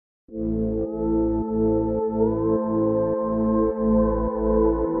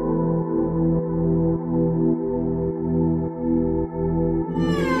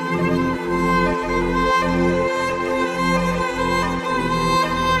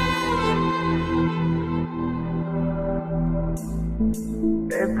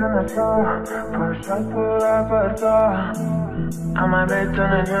Iतना सा फर्शत पूरा पड़ता Ama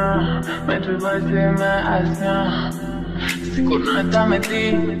betonanya Metrobasi asnya Sicurata me di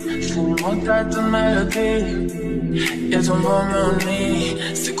Sinimota tu melody Yeah, son me uni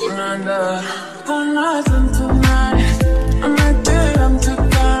Sicuranda Gonna tonight I'm ready, I'm to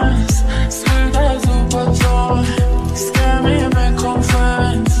dance Sweet as a patrol Scare me and make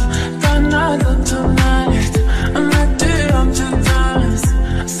conference Gonna tonight I'm ready, I'm to dance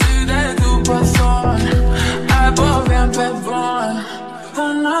Sweet as a patrol I bought me a pet boy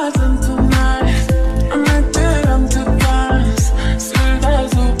Gonna tonight I'm ready, I'm to dance Sweet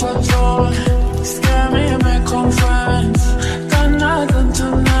as a patrol Scare me and make conference Gonna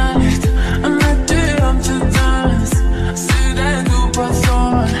tonight I'm ready, I'm to dance Sweet as a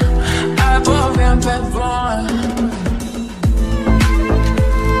patrol I bought me a pet boy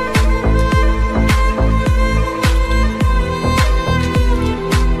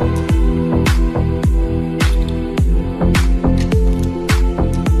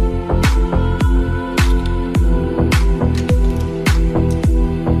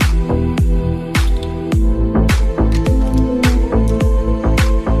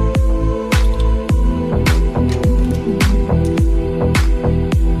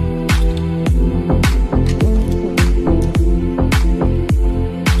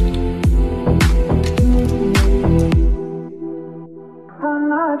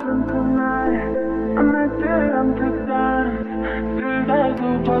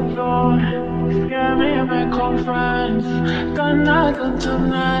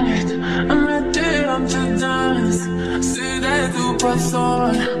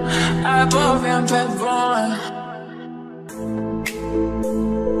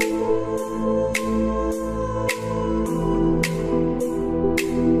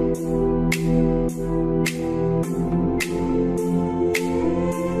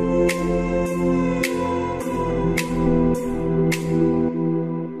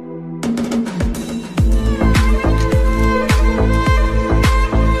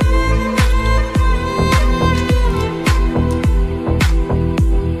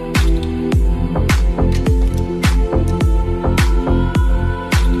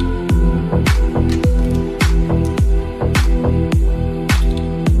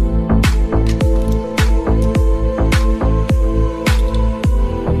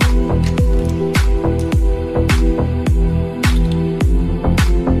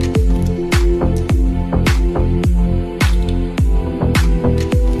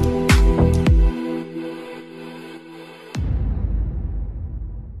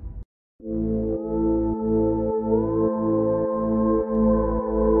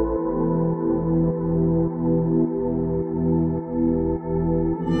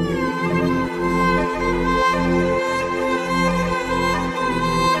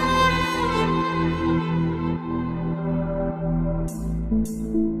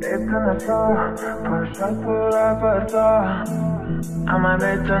Ama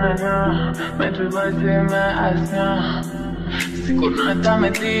betonanya Metrobasi asnya Sicurata me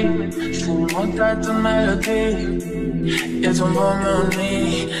di Sinimota tu melody Yeah, son me uni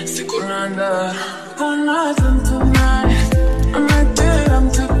Sicuranda Gonna tonight I'm ready, I'm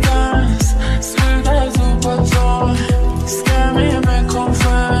to dance Sweet as a patrol Scare me and make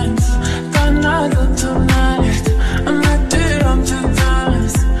conference Gonna tonight I'm ready, I'm to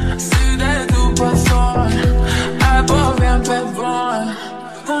dance Sweet as a patrol I bought me a pet boy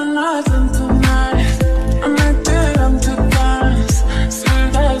Gonna tonight I'm ready, I'm to dance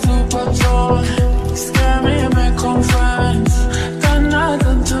Sweet as a patrol Scare me and make conference Gonna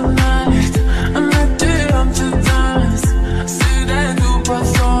tonight I'm ready, I'm to dance Sweet as a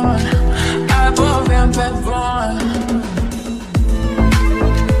patrol I bought me a pet boy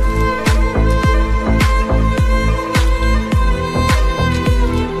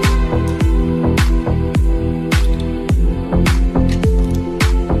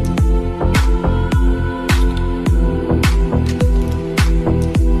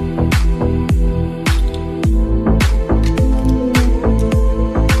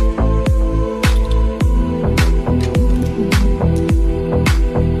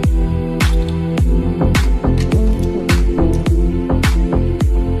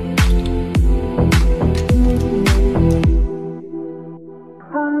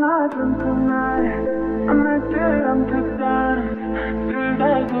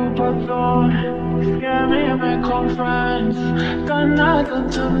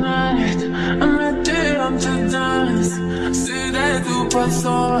Tonight, I'm ready, I'm to dance. See that do pass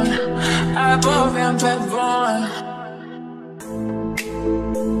on. I bought me a pet boy.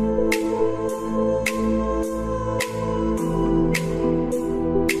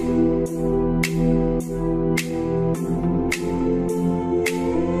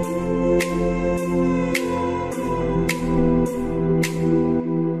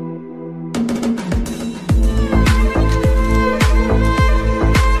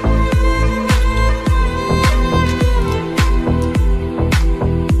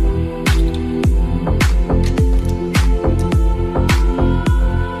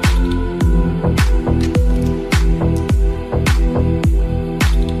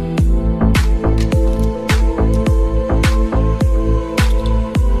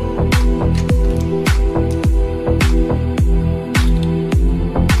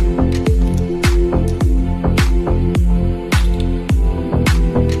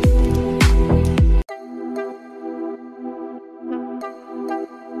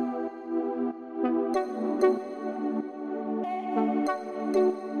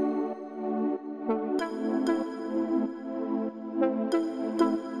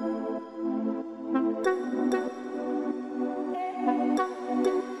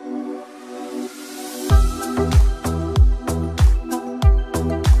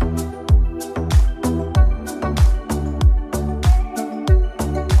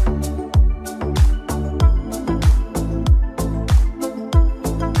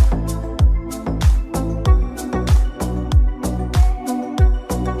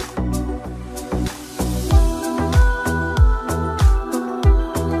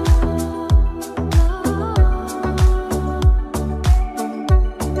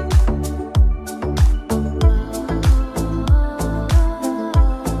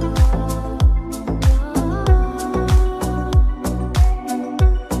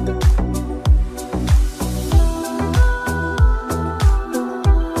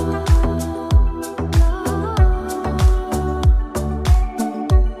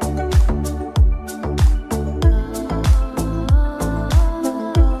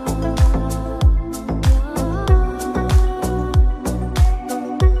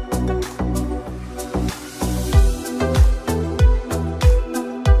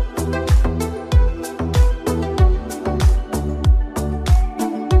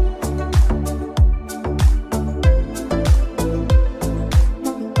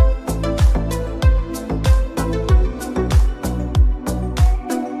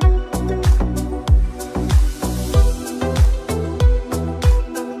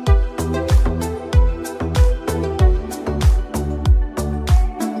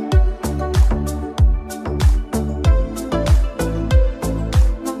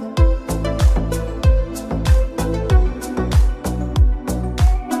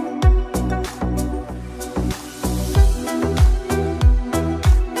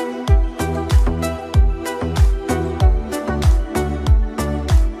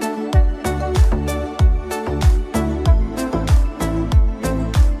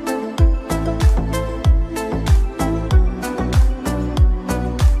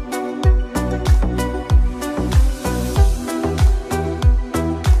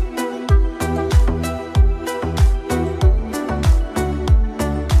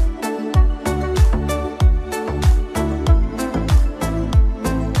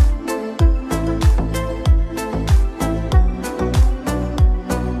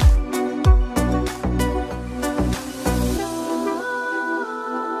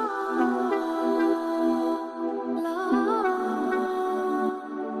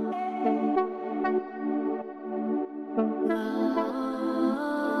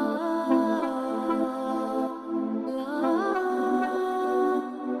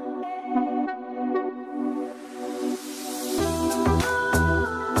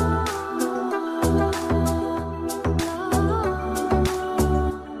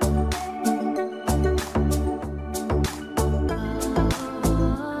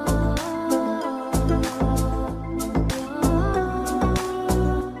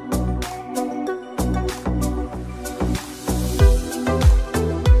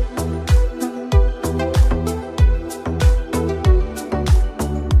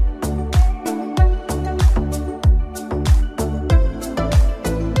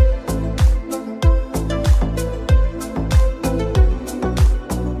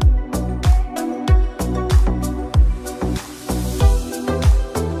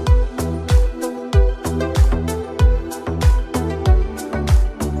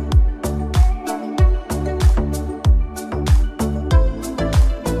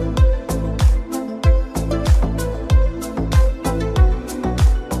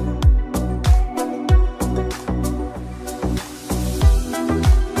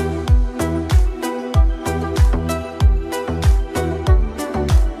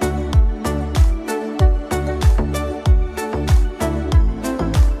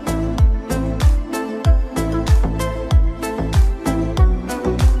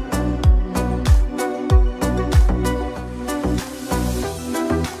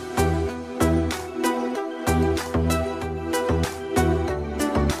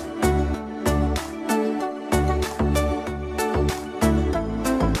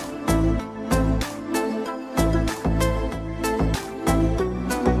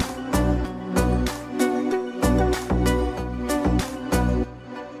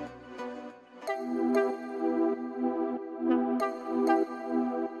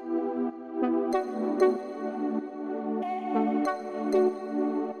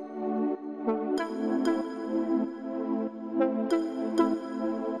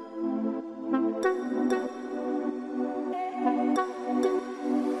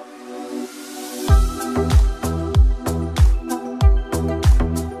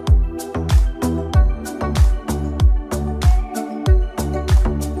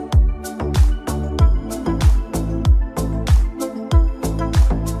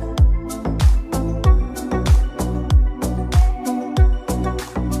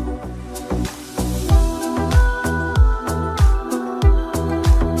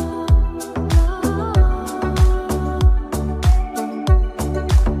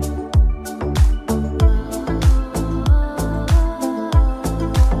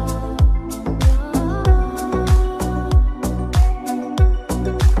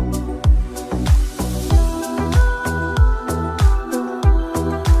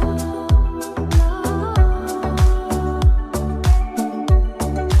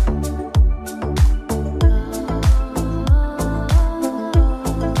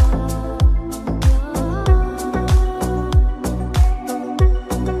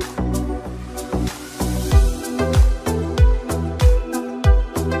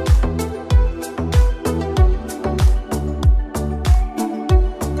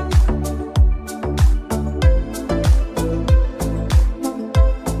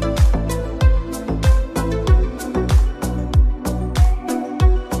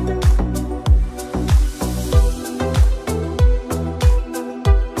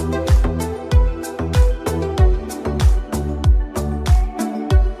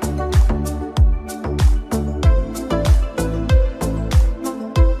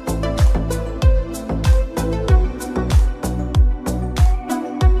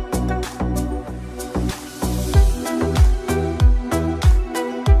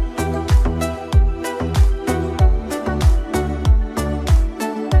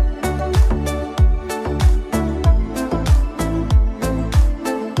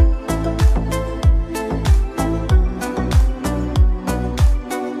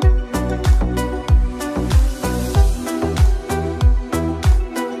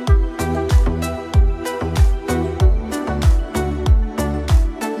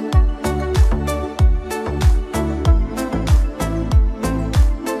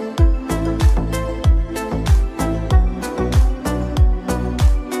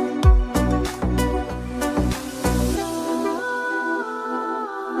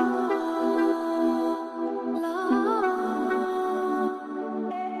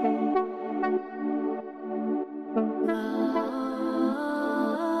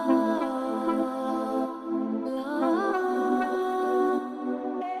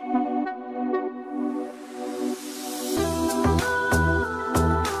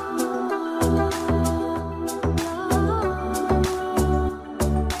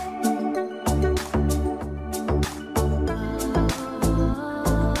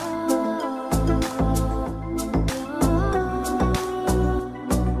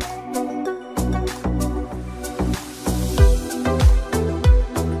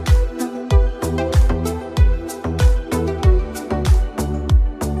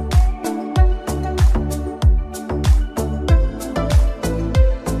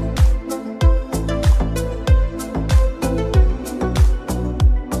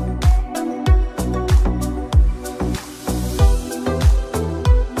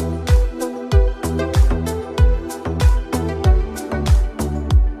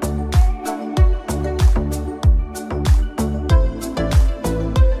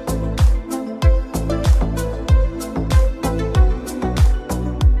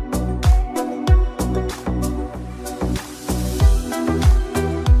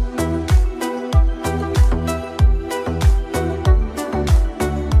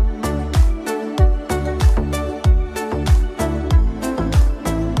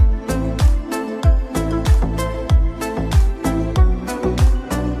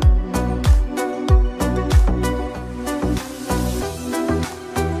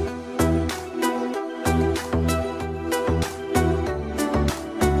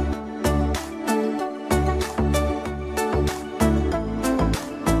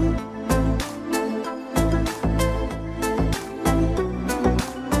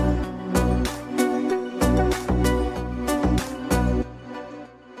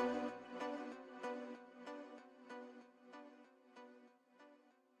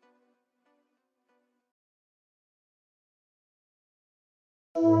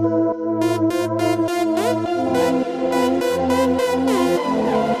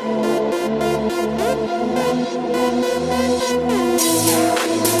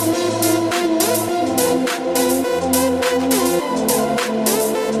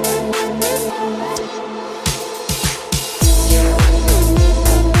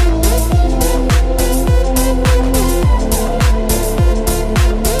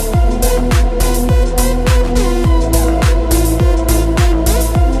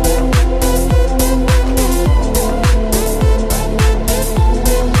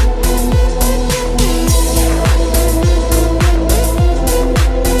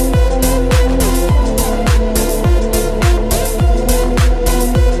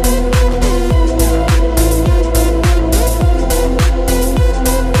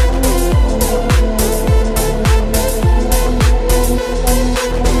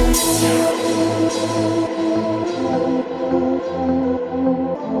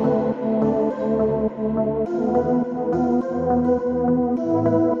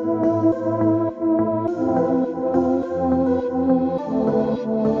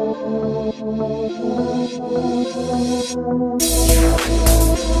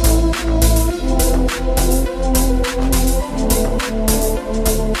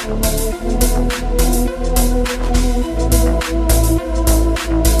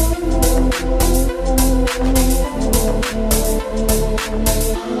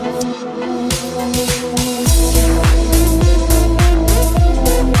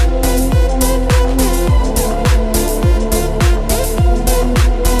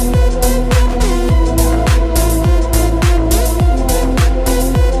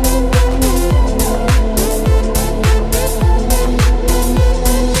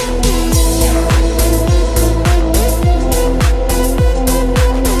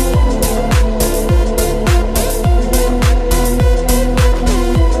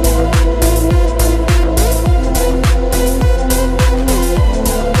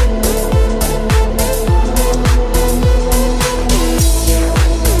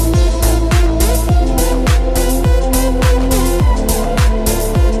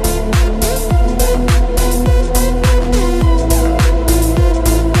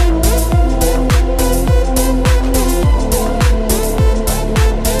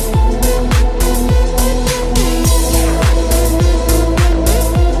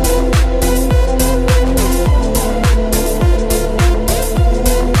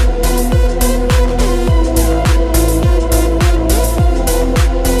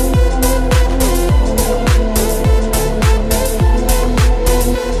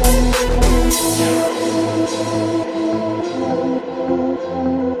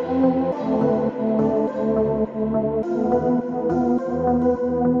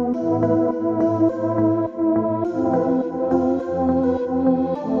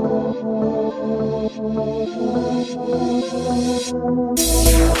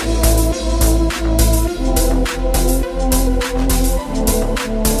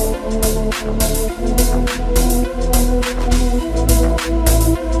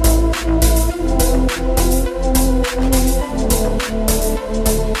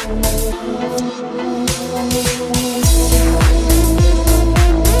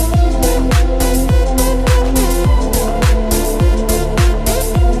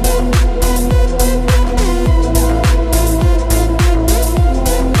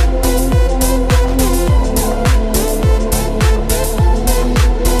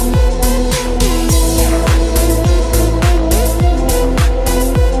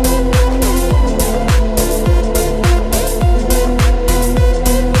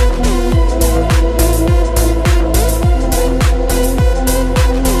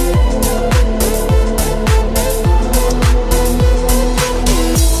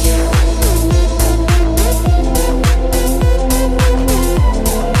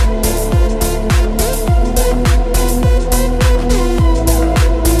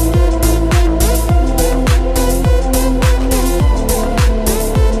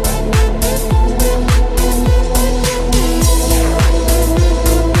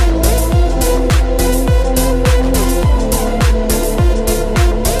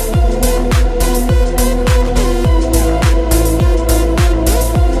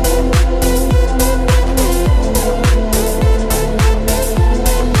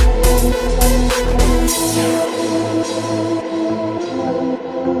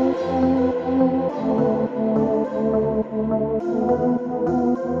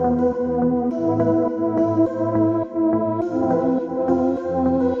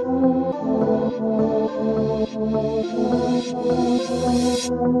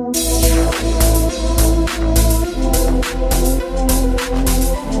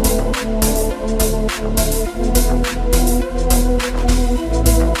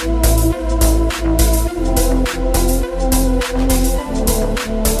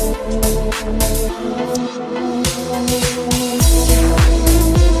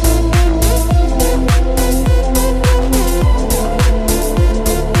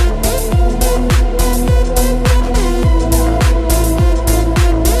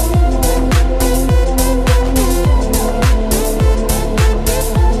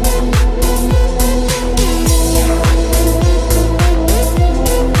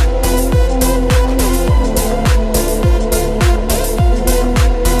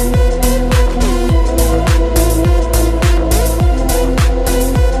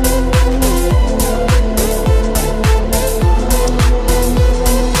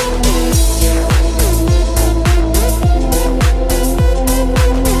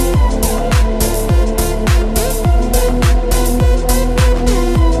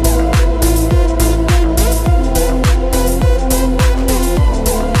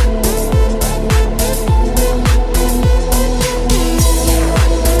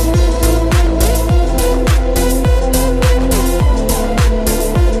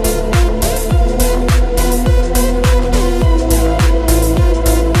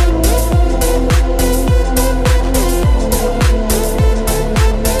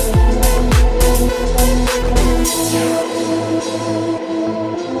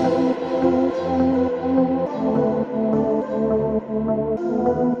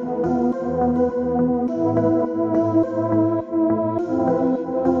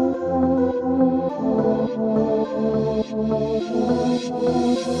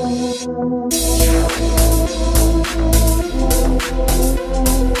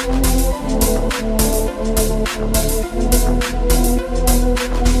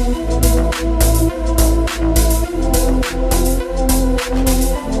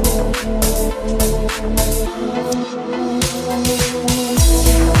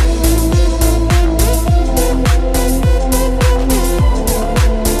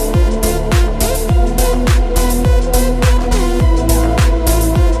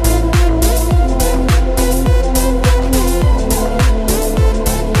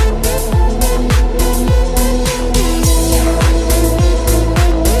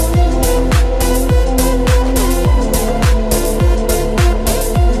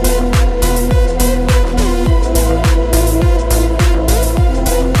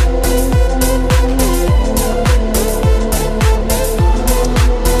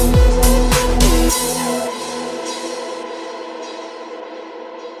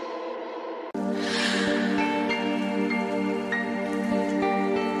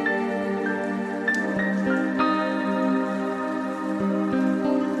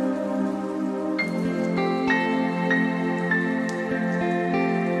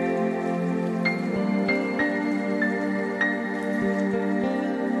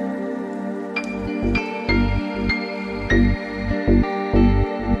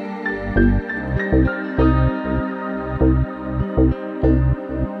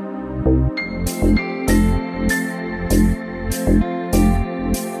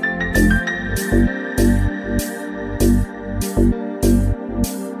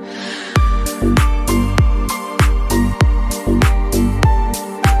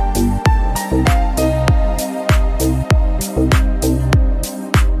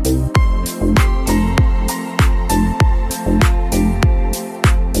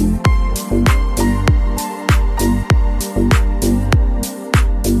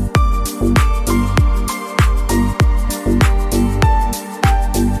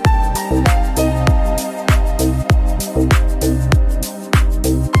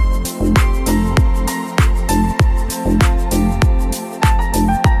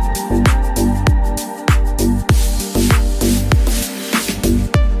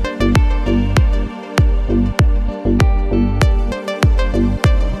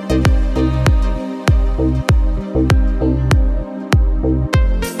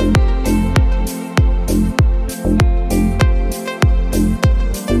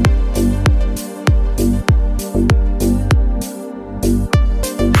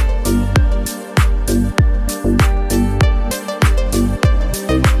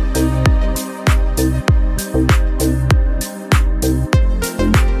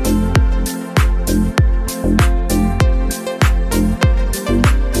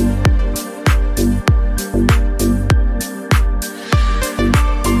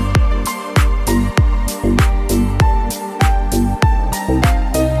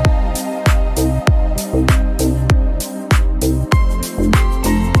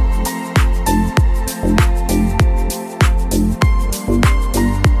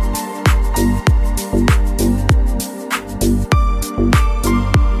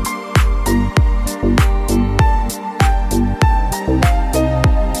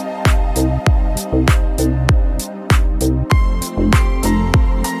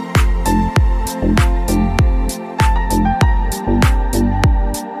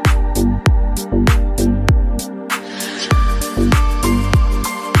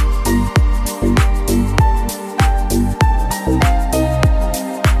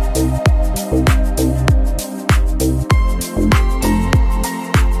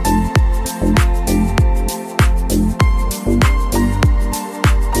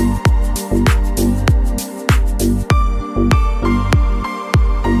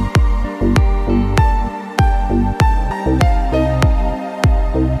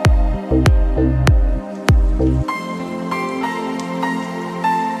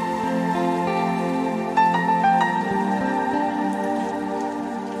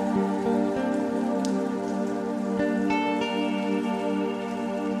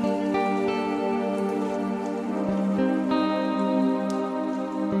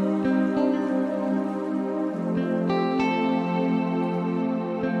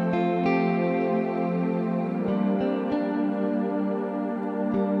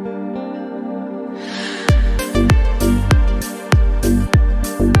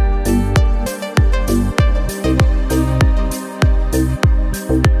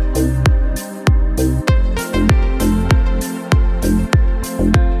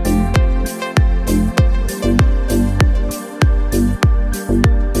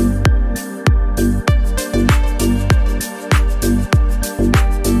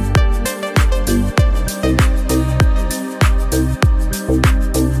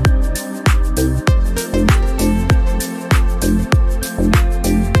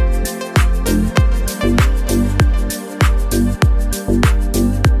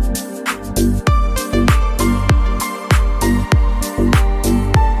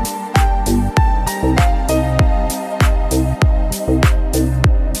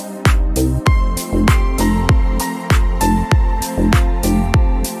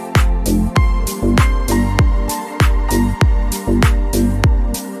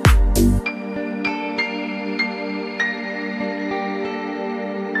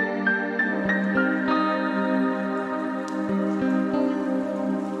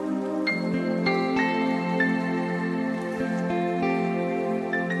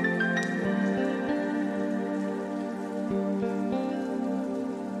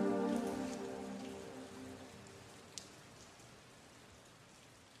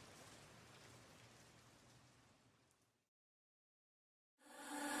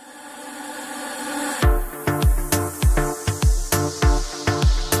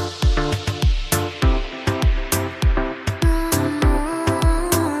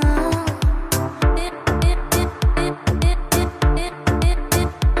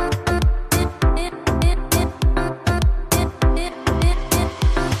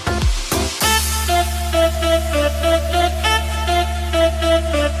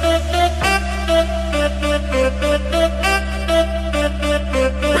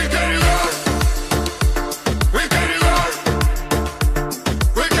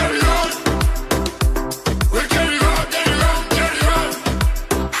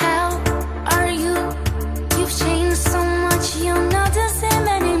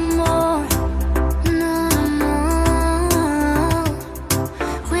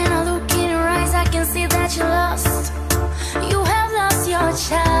 your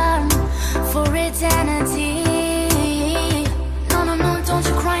charm for eternity. No, no, no, don't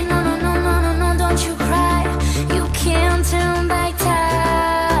you cry. No, no, no, no, no, no, don't you cry. You can't turn back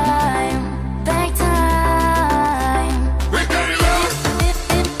time, back time. We get it on.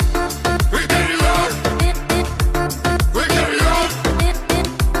 We get it on. We get it on. We get it on. Get it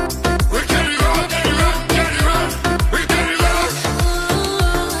on. Get it on. We get it on.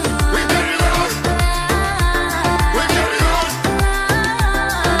 We get it on. We get it on.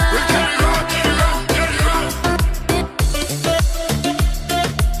 We get it on. Get it on. Get it on.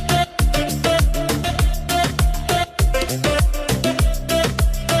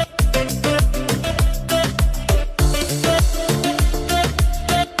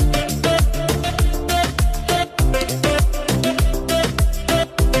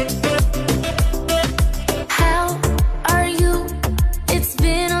 How are you? It's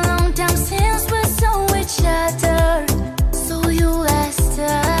been a long time since we saw each other. Saw you last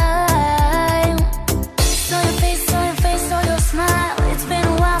time. Saw your face, saw your smile. It's been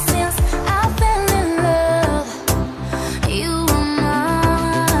a while since I fell in love. You were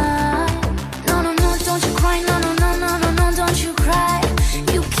mine. No, no, no, don't you cry. No, no, no, no, no, no, don't you cry.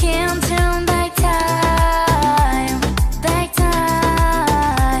 You can't turn back time, back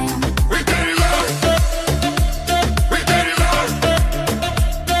time. We get it on. We get it on.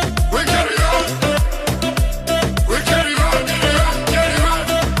 We get it on. We get it on. Get it on. Get it on.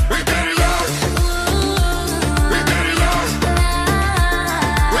 We get it on. We get it on.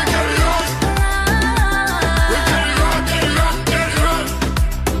 We get it on. We get it on. Get it on. Get it on.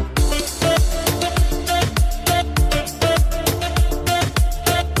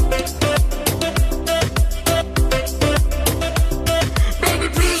 Baby,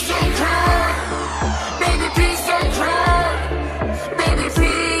 please don't cry. Baby, please don't cry. Baby,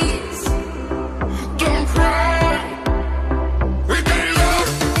 please don't cry. We get it on.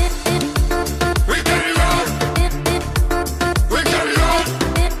 We get it on. We get it on.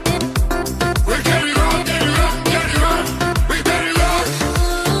 We get it on. Get it on. Get it on. We get it on.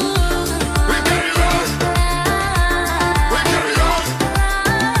 We get it on. We get it on.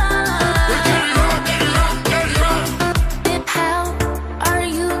 We get it on. Get it on. Get it on. How are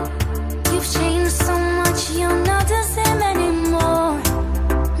you? You've changed so much, you're not the same anymore.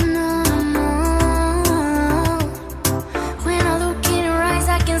 No, no. When I look in your eyes,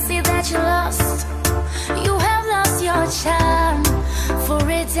 I can see that you're lost. You have lost your charm for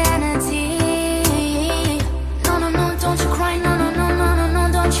eternity. No, no, no, don't you cry. No, no, no, no, no,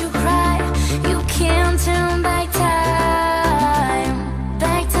 no, don't you cry. You can't turn back time,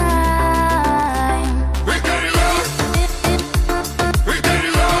 back time. We get it on. We get it on. We get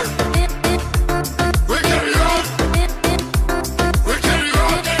it on. We get it on. Get it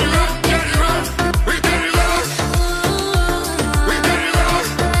on. Get it on. We get it on. We get it on.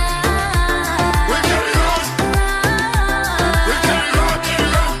 We get it on. We get it on. Get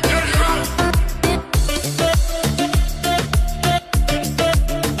it on. Get it on.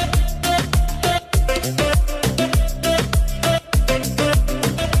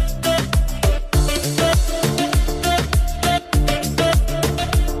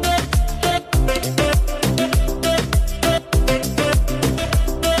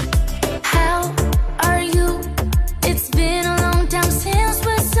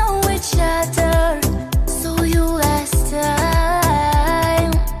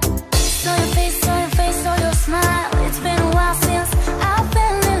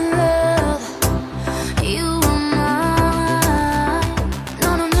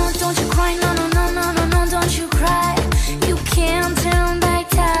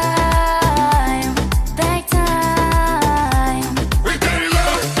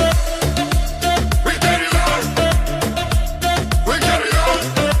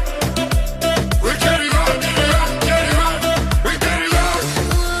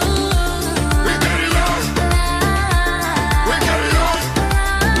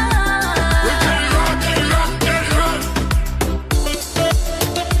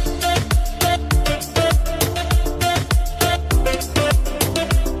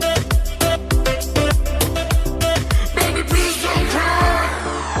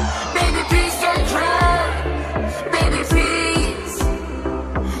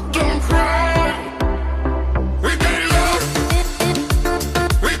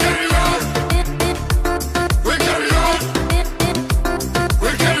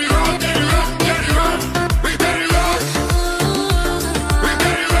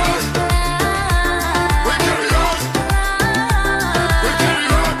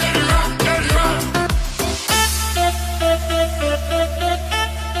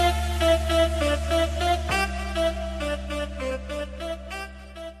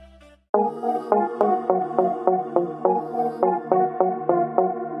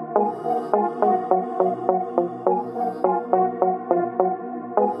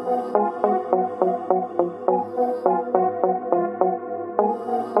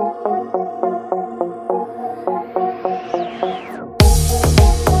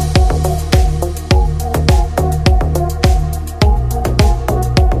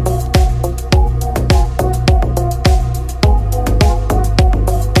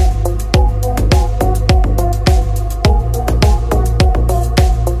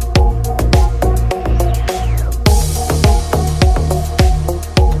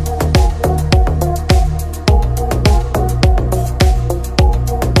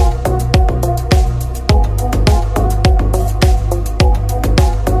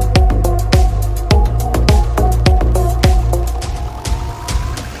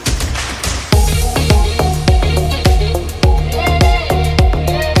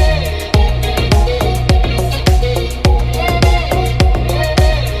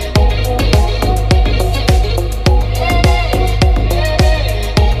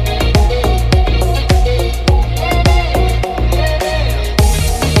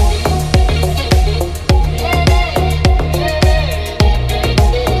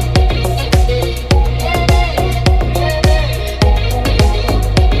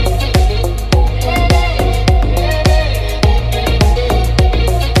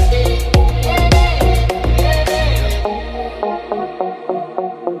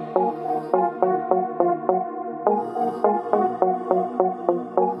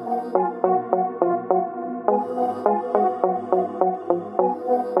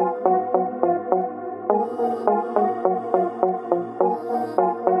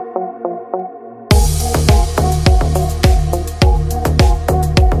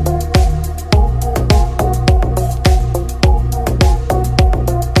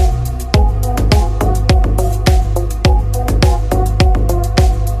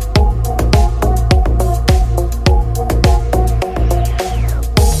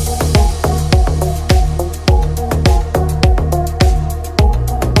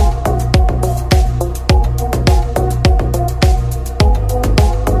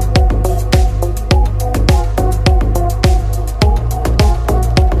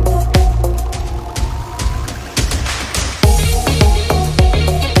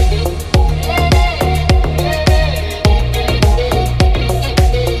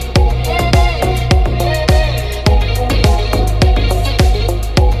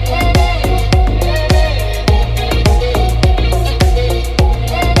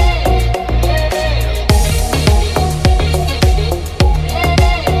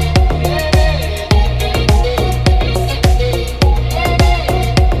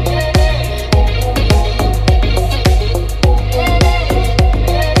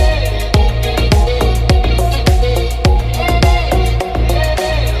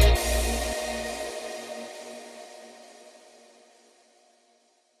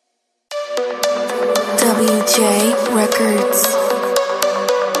 Records.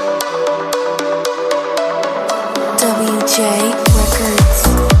 WJ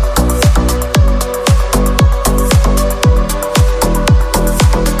Records.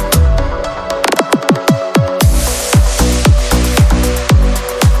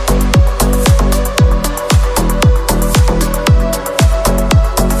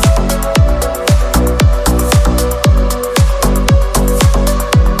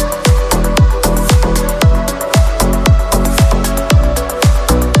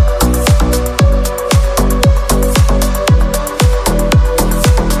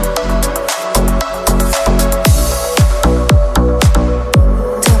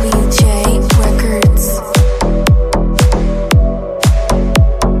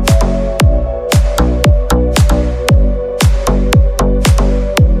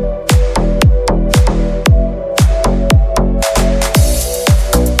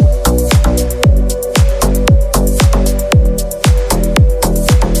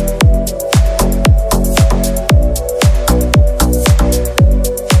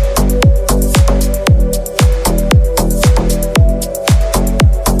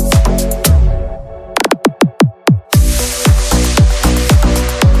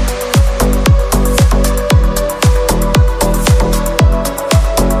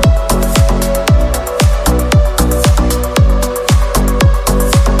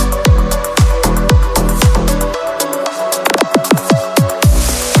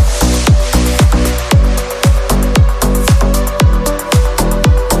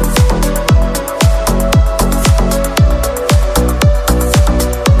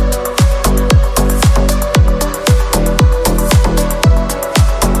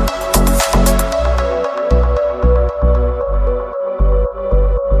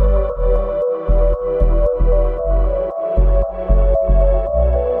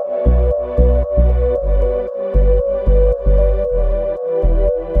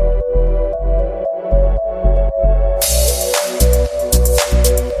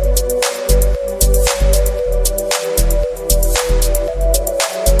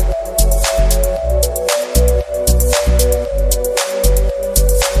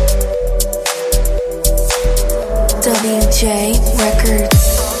 DJ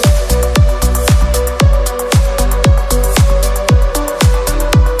Records.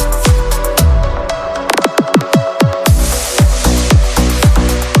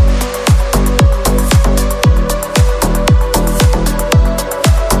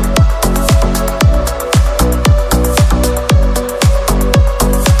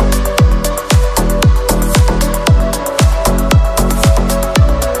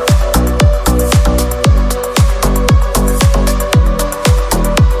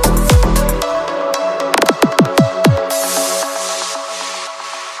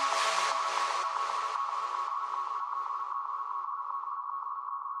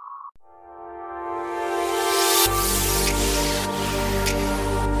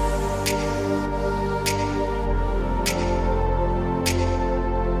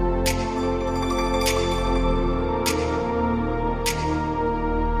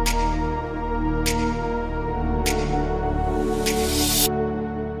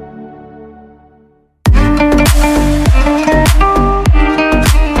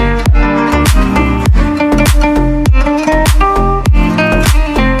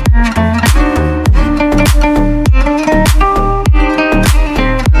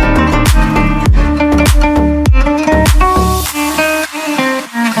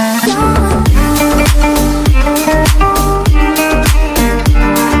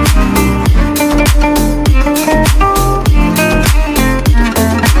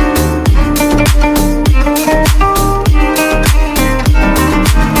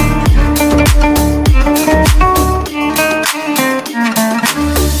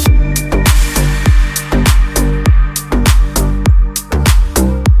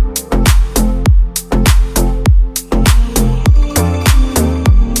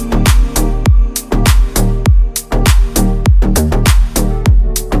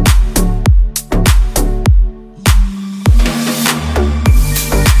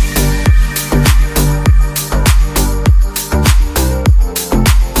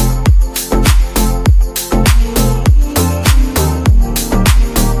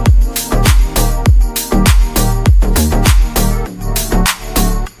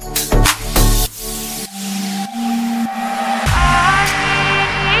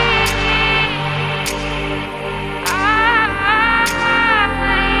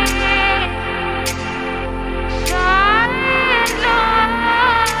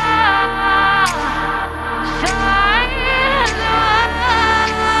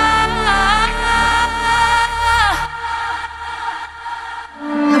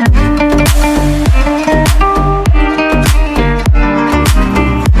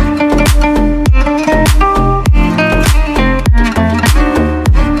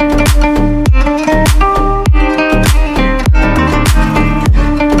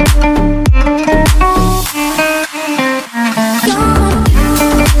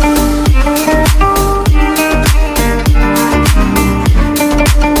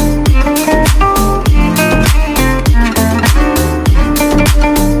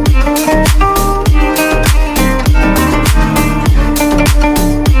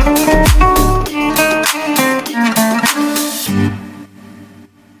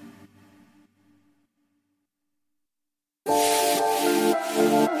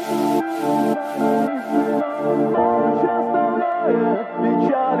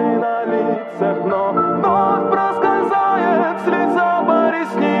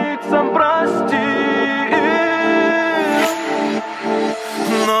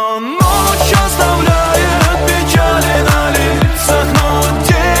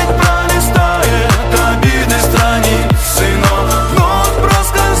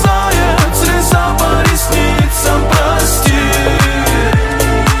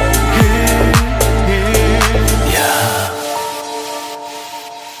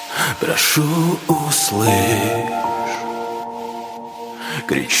 Прошу, услышь,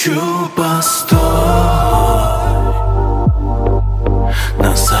 кричу, постой,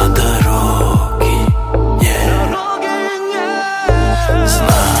 назад дороги нет.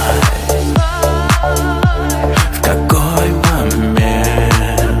 Знай, в какой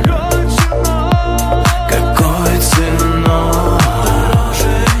момент, какой ценой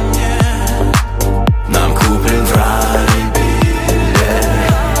нам куплен в рай.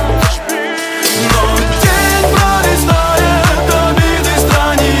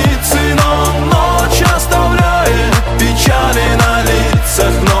 Оставляет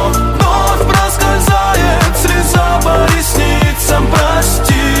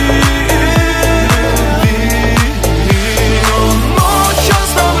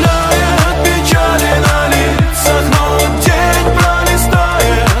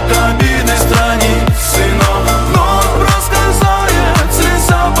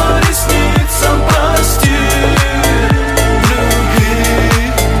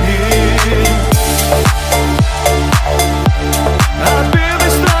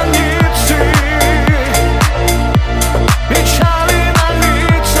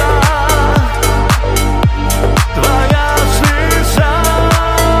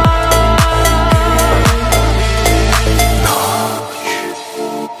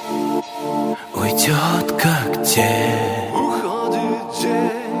идет как тень. Уходит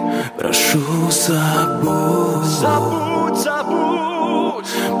день. Прошу, забудь, Забудь, забудь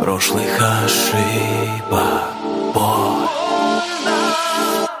прошлых ошибок. Боль.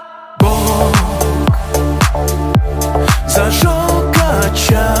 Бог зажег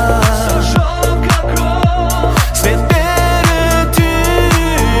очаг. Зажег огонь. Свет впереди,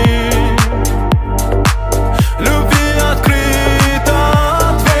 любви открыта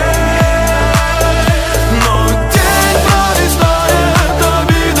дверь. Но день пролистает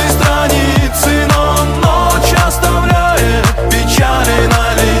обиды страницы, но ночь оставляет печали на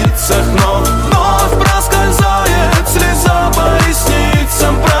лицах, но вновь проскользает слеза по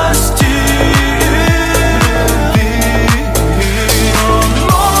ресницам. Прости,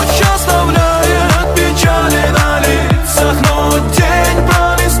 ночь оставляет печали на лицах, но день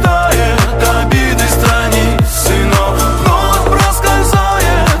пролистает обиды страницы, но вновь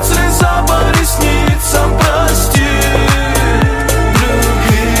проскользает слеза по ресницам. Прости,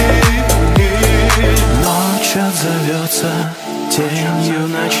 ночь отзовется тенью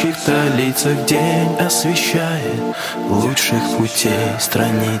на чьих-то лицах. День освещает лучших путей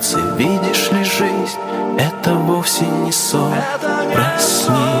страницы. Видишь ли, жизнь — это вовсе не сон.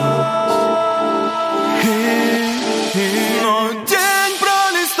 Проснись. Но день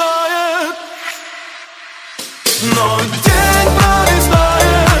пролистает, но день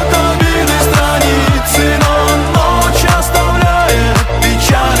пролистает обиды страницы, но ночь оставляет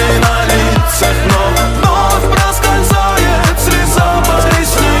печали на лицах, но вновь проскользает слеза по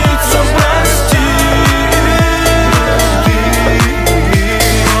ресницам. Прости,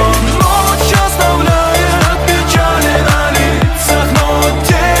 ночь оставляет печали на лицах, но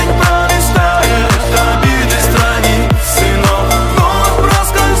день пролистает обиды страницы, но вновь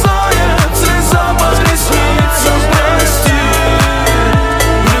проскользает слеза по ресницам. Прости,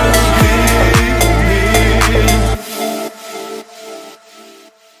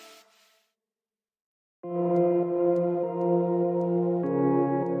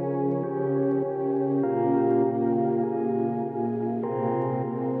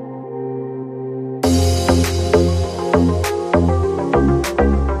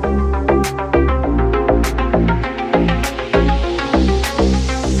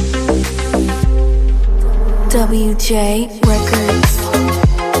 WJ Records.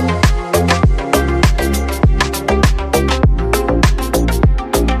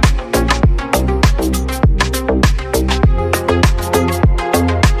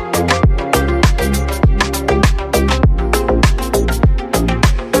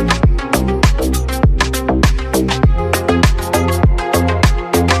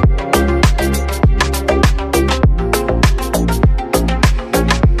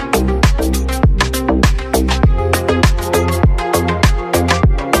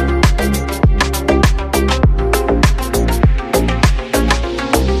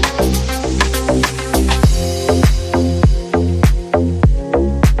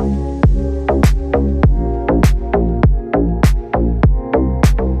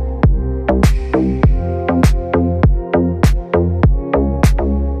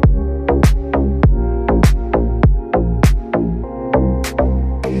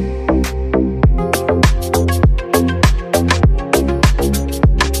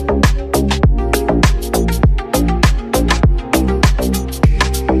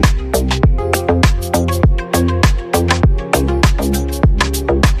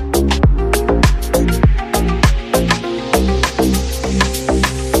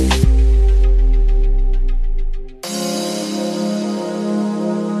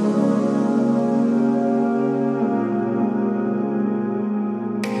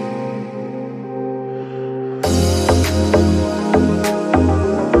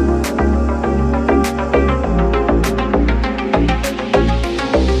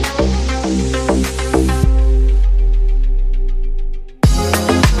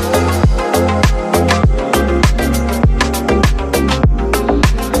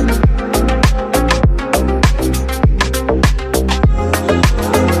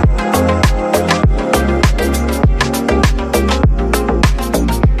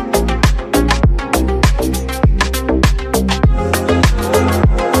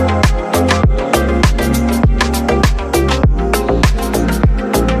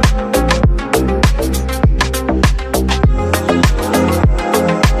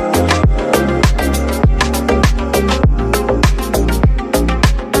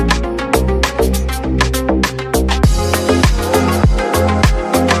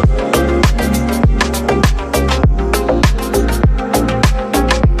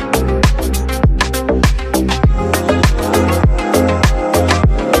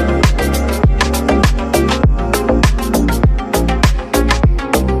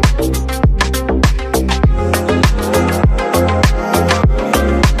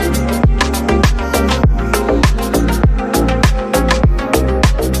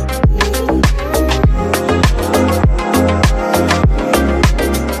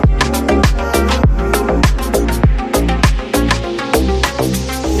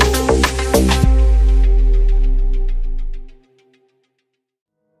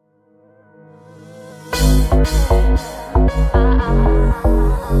 Оставь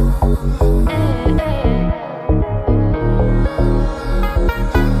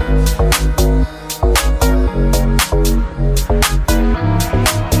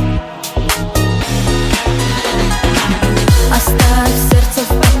сердце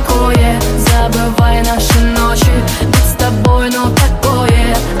в покое, забывай наши ночи. Быть с тобой, ну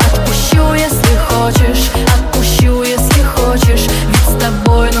такое. Отпущу, если хочешь, отпущу, если хочешь. Ведь с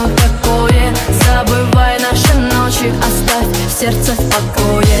тобой, ну такое. Забывай наши ночи, оставь сердце в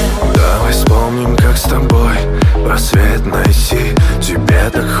покое. Давай вспомним, как с тобой просвет найти. Тебе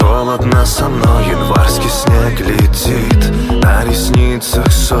так холодно со мной, январский снег летит. На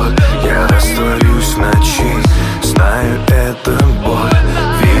ресницах соль, я растворюсь в ночи. Знаю, это боль,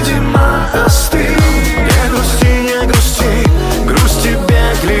 видимо, остыл. Не грусти, не грусти, грусть тебе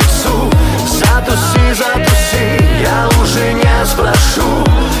к лицу. Затуси, затуси, я уже не спрошу.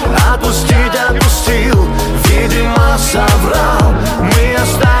 Отпустить, отпустил, видимо, соврал. Мы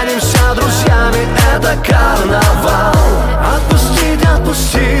останемся друзьями, это карнавал. Отпустить,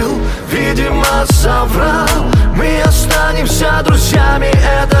 отпустил, видимо, соврал. Мы останемся друзьями,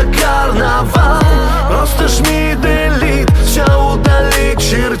 это карнавал. Просто жми delete, все удали к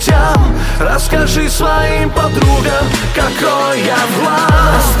чертям. Расскажи своим подругам, какой я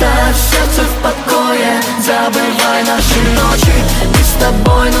влад. Оставь сердце в покое, забывай наши ночи. Быть с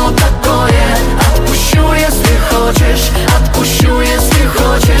тобой, ну такое. Отпущу, если хочешь, отпущу, если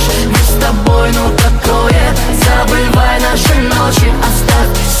хочешь. Быть с тобой, ну такое. Забывай наши ночи, оставь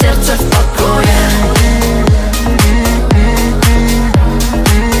сердце в покое.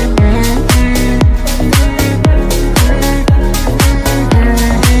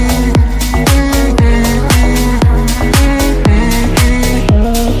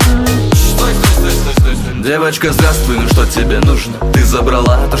 Девочка, здравствуй, ну что тебе нужно? Ты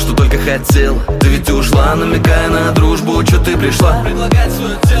забрала то, что только хотела. Ты ведь ушла, намекая на дружбу. Чё ты пришла? Предлагать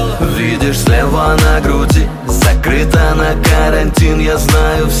свое тело. Видишь, слева на груди закрыта на карантин. Я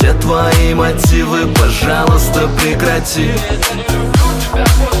знаю все твои мотивы. Пожалуйста, прекрати.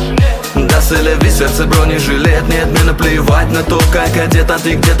 Да, селеви, сердце бронежилет. Нет, мне наплевать на то, как одета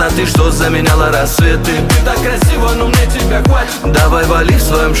ты. Где-то ты, что заменяла рассветы. Ты так красива, но мне тебя хватит. Давай вали в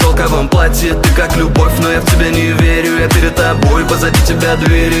своем шелковом платье. Ты как любовь, но я в тебя не верю. Я перед тобой, позади тебя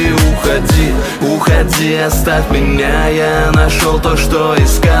двери. Уходи, уходи, оставь меня. Я нашел то, что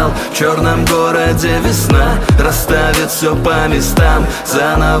искал. В черном городе весна расставит все по местам.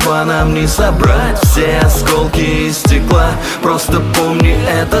 Заново нам не собрать все осколки из стекла. Просто помни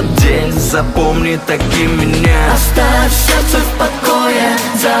этот день, запомни таким меня. Оставь сердце в покое,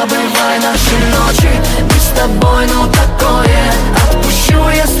 забывай наши ночи. Быть с тобой, ну такое. Отпущу,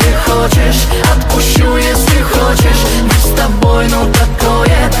 если хочешь, отпущу, если хочешь. Быть с тобой, ну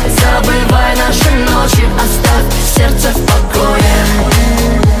такое.